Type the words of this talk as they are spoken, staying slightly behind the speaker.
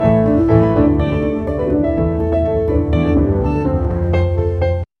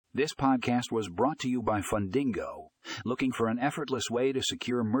podcast was brought to you by Fundingo. Looking for an effortless way to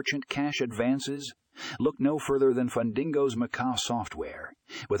secure merchant cash advances? Look no further than Fundingo's MCA software.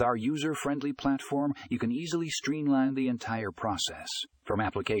 With our user-friendly platform, you can easily streamline the entire process, from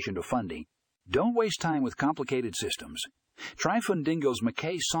application to funding. Don't waste time with complicated systems. Try Fundingo's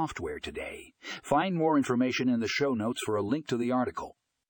MCA software today. Find more information in the show notes for a link to the article.